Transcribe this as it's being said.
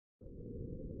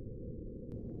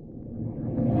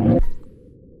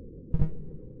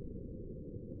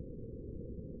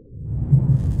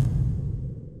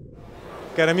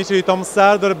Cari amici di Tom's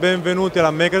Hardware, benvenuti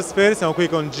alla Makers Faire. Siamo qui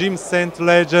con Jim St.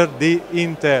 Ledger di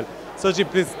Intel. So Jim,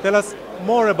 please tell us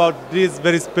more about this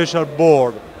very special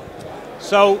board.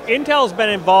 So Intel's been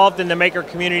involved in the maker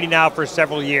community now for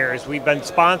several years. We've been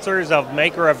sponsors of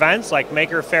maker events like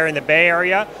Maker Faire in the Bay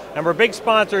Area, and we're big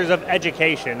sponsors of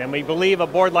education, and we believe a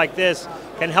board like this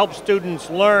can help students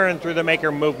learn through the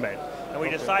maker movement. And we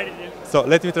decided to... So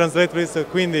let me translate please.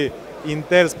 Quindi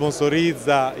Intel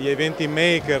sponsorizza gli eventi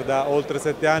maker da oltre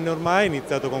 7 anni ormai,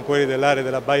 iniziato con quelli dell'area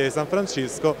della Baia di San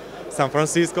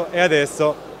Francisco e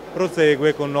adesso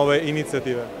prosegue con nuove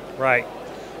iniziative. Right.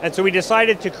 And so we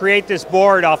decided to create this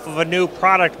board off of a new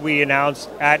product we announced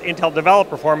at Intel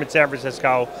Developer Forum in San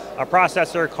Francisco, a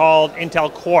processor called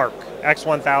Intel Quark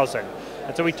X1000.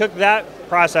 And so we took that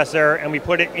processor and we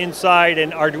put it inside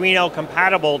an Arduino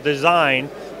compatible design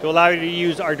to allow you to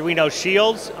use Arduino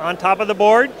shields on top of the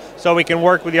board so we can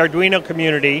work with the Arduino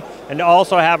community and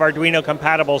also have Arduino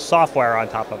compatible software on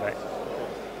top of it.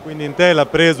 Quindi Intel ha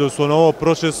preso il suo nuovo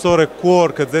processore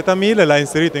Quark Z1000, l'ha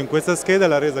inserito in questa scheda e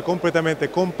l'ha resa completamente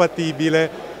compatibile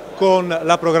con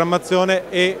la programmazione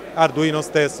e Arduino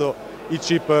stesso, il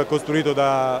chip costruito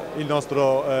da il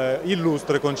nostro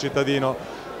illustre concittadino.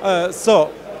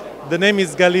 So, the name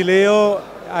is Galileo.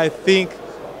 I think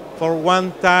for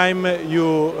one time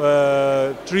you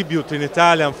tribute in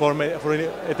Italian for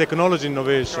a technology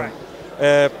innovation.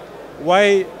 Right.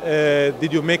 Why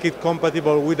did you make it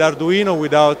compatible with Arduino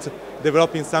without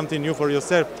developing something new for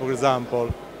yourself, for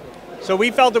example? So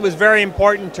we felt it was very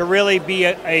important to really be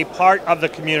a part of the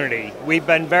community. We've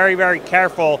been very, very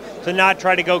careful to not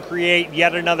try to go create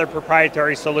yet another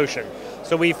proprietary solution.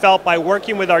 So we felt by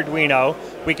working with Arduino,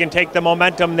 we can take the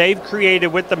momentum they've created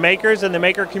with the makers and the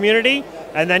maker community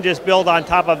and then just build on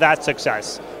top of that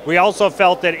success. We also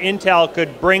felt that Intel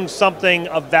could bring something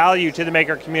of value to the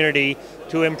maker community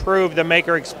to improve the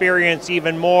maker experience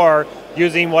even more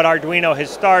using what Arduino has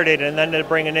started and then to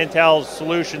bring an Intel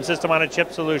solution, system on a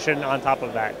chip solution on top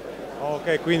of that.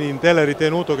 Ok, quindi Intel ha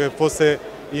ritenuto che fosse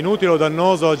inutile o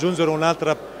dannoso aggiungere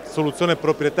un'altra soluzione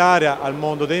proprietaria al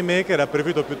mondo dei maker, ha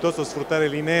preferito piuttosto sfruttare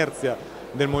l'inerzia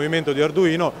del movimento di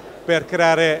Arduino per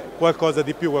creare qualcosa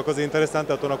di più, qualcosa di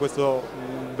interessante attorno a questo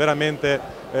veramente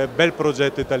bel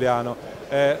progetto italiano.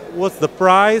 What's the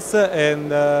price and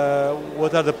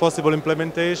what are the possible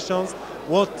implementations?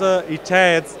 What it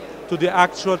adds to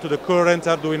the current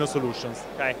Arduino solutions?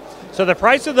 Okay. So the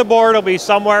price of the board will be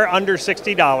somewhere under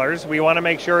 $60. We want to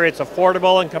make sure it's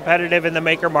affordable and competitive in the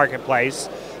maker marketplace.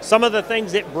 Some of the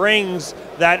things it brings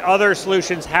that other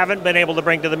solutions haven't been able to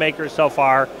bring to the makers so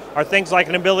far are things like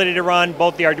an ability to run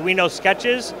both the Arduino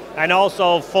sketches and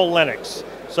also full Linux.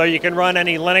 So you can run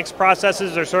any Linux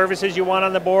processes or services you want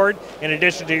on the board in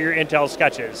addition to your Intel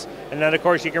sketches. And then of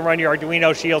course you can run your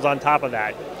Arduino shields on top of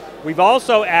that. We've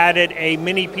also added a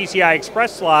mini PCI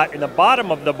Express slot in the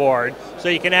bottom of the board so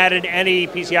you can add in any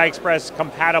PCI Express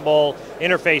compatible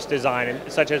interface design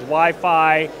such as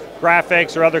Wi-Fi,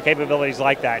 graphics, or other capabilities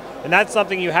like that. And that's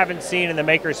something you haven't seen in the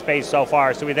maker space so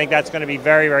far, so we think that's going to be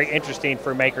very, very interesting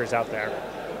for makers out there.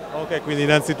 Ok, quindi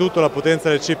innanzitutto la potenza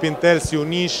del chip Intel si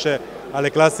unisce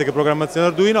alle classiche programmazioni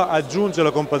Arduino, aggiunge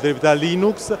la compatibilità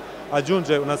Linux,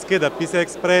 aggiunge una scheda PCI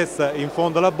Express in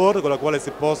fondo alla board con la quale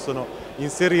si possono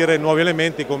inserire nuovi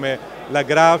elementi come la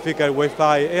grafica, il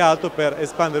Wi-Fi e altro per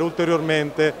espandere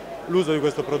ulteriormente l'uso di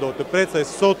questo prodotto. Il prezzo è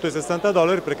sotto i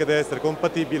 $60 perché deve essere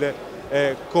compatibile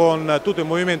con tutto il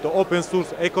movimento open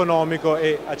source economico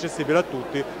e accessibile a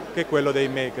tutti, che è quello dei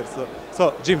makers.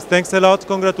 So Jim, thanks a lot,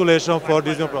 congratulations for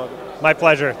this new product. My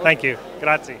pleasure, thank you.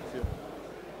 Grazie.